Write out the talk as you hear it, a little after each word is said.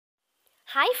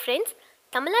Hi friends,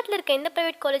 தமிழ்நாட்டில் இருக்க எந்த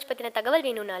ப்ரைவேட் காலேஜ் பற்றின தகவல்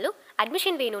வேணும்னாலும்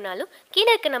அட்மிஷன் வேணும்னாலும்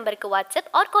கீழே இருக்க நம்பருக்கு வாட்ஸ்அப்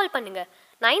ஆர் கால் பண்ணுங்கள்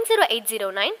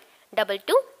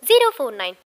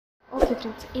 9080922049. ஓகே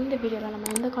ஃப்ரெண்ட்ஸ், இந்த வீடியோவில் நம்ம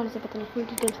எந்த காலேஜை பற்றின ஃபுல்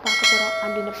டீட்டெயில்ஸ் பார்க்க போகிறோம்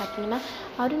அப்படின்னு பார்த்தீங்கன்னா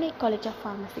அருணை காலேஜ் ஆஃப்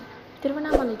ஃபார்மசி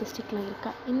திருவண்ணாமலை டிஸ்ட்ரிக்டில் இருக்க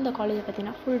இந்த காலேஜை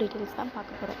பற்றின ஃபுல் டீட்டெயில்ஸ் தான்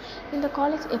பார்க்க போகிறோம். இந்த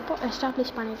காலேஜ் எப்போ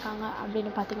எஸ்டாப்ளிஷ் பண்ணியிருக்காங்க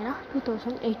அப்படின்னு பார்த்தீங்கன்னா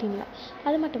 2018.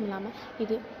 அது மட்டும் இல்லாமல்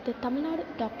இது Tamil Nadu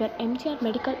doctor MGR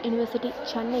medical university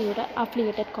சென்னையோட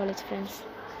affiliated college friends.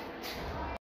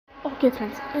 Okay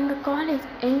friends, இந்த காலேஜ்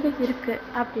எங்கே இருக்குது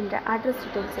அப்படின்ற அட்ரஸ்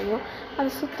டீட்டெயில்ஸையும் அதை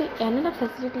சுற்றி என்னென்ன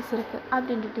ஃபெசிலிட்டிஸ் இருக்குது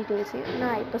அப்படின்ற டீட்டெயில்ஸையும்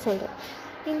நான் இப்போ சொல்கிறேன்.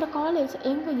 இந்த காலேஜ்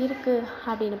எங்கே இருக்குது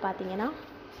அப்படின்னு பார்த்தீங்கன்னா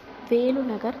வேலு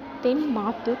நகர்,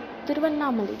 தென்மாத்தூர்,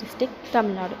 திருவண்ணாமலை டிஸ்ட்ரிக்ட்,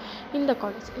 தமிழ்நாடு. இந்த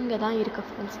காலேஜ் இங்கே தான் இருக்குது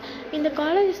ஃப்ரெண்ட்ஸ். இந்த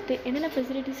காலேஜுக்கு என்னென்ன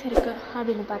ஃபெசிலிட்டிஸ் இருக்குது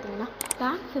அப்படின்னு பார்த்தீங்கன்னா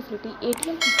bank facility,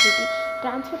 ATM facility,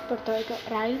 transport பொறுத்த வரைக்கும்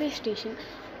ரயில்வே ஸ்டேஷன்,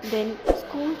 தென்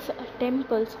schools,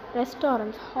 temples,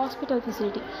 restaurants, hospital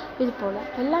facility, இது போல்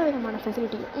எல்லா விதமான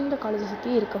ஃபெசிலிட்டியும் இந்த காலேஜை சுற்றி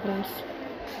இருக்குது ஃப்ரெண்ட்ஸ்.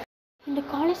 இந்த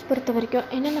காலேஜ் பொறுத்த வரைக்கும்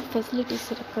என்னென்ன ஃபெசிலிட்டிஸ்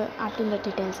இருக்குது அப்படின்ற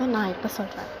டீட்டெயில்ஸை நான் இப்போ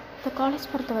சொல்கிறேன். இந்த காலேஜ்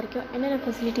பொறுத்த வரைக்கும் என்னென்ன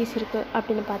ஃபெசிலிட்டிஸ் இருக்குது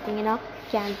அப்படின்னு பார்த்தீங்கன்னா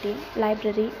கேன்டீன்,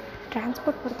 லைப்ரரி,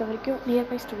 டிரான்ஸ்போர்ட் பொறுத்த வரைக்கும்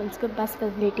நியர்பை ஸ்டூடெண்ட்ஸ்க்கு bus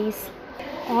facilities,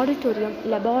 auditorium,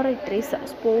 laboratories,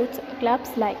 sports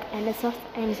clubs like NSS,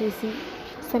 NCC,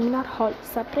 seminar hall,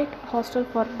 separate hostel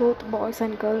for both boys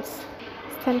and girls,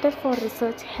 center for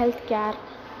research, health care.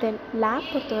 Then lab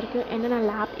பொறுத்த வரைக்கும் என்னென்ன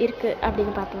லேப் இருக்குது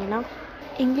அப்படின்னு பார்த்தீங்கன்னா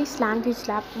English language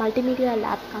lab, multimedia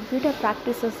lab, computer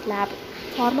practices lab,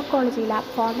 pharmacology lab,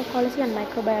 pharmacology and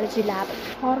microbiology lab,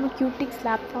 ஃபார்மக்யூட்டிக்ஸ்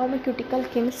lab, pharmaceutical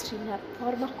chemistry lab,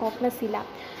 pharmacognosy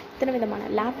lab, இத்தனை விதமான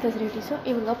lab ஃபெசிலிட்டிஸும்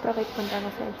இவங்க provide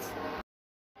பண்ணுறாங்க ஃப்ரெண்ட்ஸ்.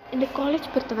 இந்த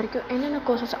காலேஜ் பொறுத்த வரைக்கும் என்னென்ன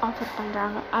கோர்சஸ் ஆஃபர்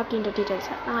பண்ணுறாங்க அப்படின்ற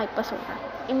டீட்டெயில்ஸை நான் இப்போ சொல்கிறேன்.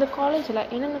 இந்த காலேஜில்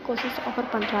என்னென்ன கோர்சஸ்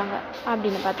ஆஃபர் பண்ணுறாங்க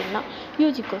அப்படின்னு பார்த்தீங்கன்னா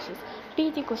UG courses,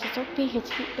 PG கோர்சஸும்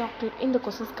PhD, doctorate இந்த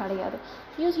கோர்சஸ் கிடையாது.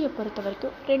 யூஜியை பொறுத்த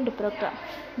வரைக்கும் 2 program,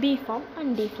 B Pharm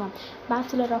and deform,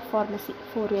 bachelor of pharmacy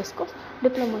 4 years course,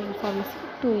 diploma in pharmacy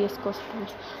 2 years course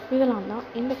friends. இதெல்லாம் தான்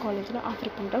இந்த காலேஜில்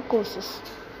ஆஃபர் பண்ணுற கோர்சஸ்.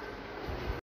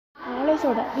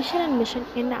 காலேஜோட விஷன் அண்ட் மிஷன்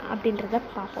என்ன அப்படின்றத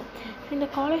பார்ப்போம். இந்த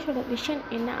காலேஜோட விஷன்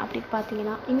என்ன அப்படின்னு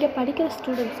பார்த்தீங்கன்னா இங்கே படிக்கிற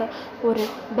ஸ்டூடெண்ட்ஸை ஒரு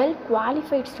வெல்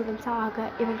குவாலிஃபைட் ஸ்டூடெண்ட்ஸாக ஆக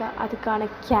இவங்க அதுக்கான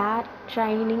கேர்,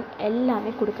 ட்ரைனிங்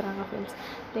எல்லாமே கொடுக்குறாங்க ஃப்ரெண்ட்ஸ்.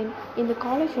 தென் இந்த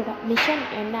காலேஜோட மிஷன்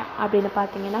என்ன அப்படின்னு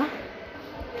பார்த்தீங்கன்னா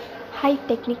high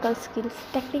technical skills,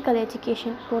 technical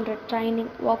education போன்ற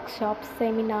training, work shops,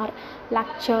 seminar,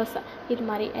 lectures, இது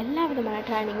மாதிரி எல்லா விதமான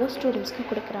ட்ரைனிங்கும் ஸ்டூடெண்ட்ஸ்க்கு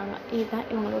கொடுக்குறாங்க. இதுதான்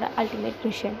இவங்களோட ultimate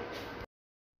mission.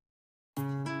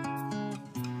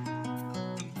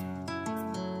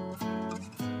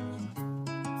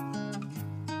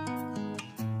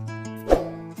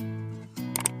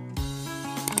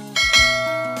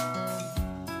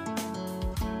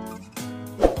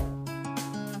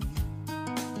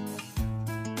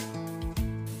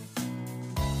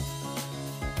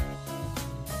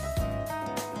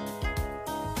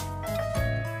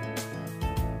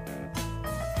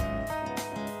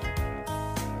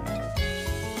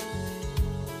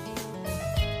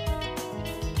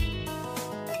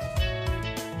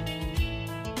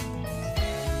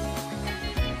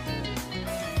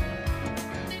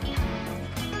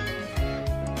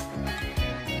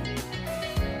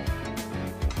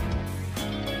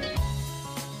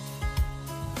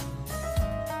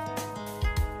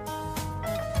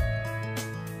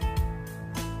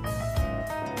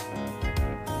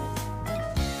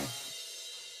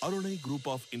 Arunai Group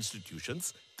of Institutions,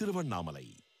 Tiruvannamalai.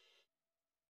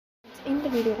 இந்த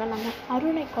வீடியோவில் நம்ம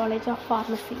அருணை காலேஜ் ஆஃப்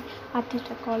ஃபார்மசி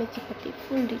அப்படின்ற காலேஜை பற்றி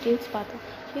ஃபுல் டீட்டெயில்ஸ் பார்த்தோம்.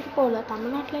 இது போல்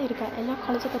தமிழ்நாட்டில் இருக்க எல்லா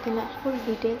காலேஜை பற்றின full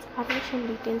details, admission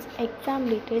details, exam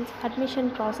details,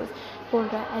 admission process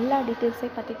போன்ற எல்லா டீட்டெயில்ஸை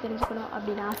பற்றி தெரிஞ்சுக்கணும்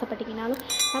அப்படின்னு ஆசைப்பட்டீங்கன்னாலும்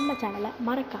நம்ம சேனலை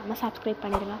மறக்காமல் சப்ஸ்கிரைப்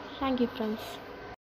பண்ணிடுங்க. Thank you friends.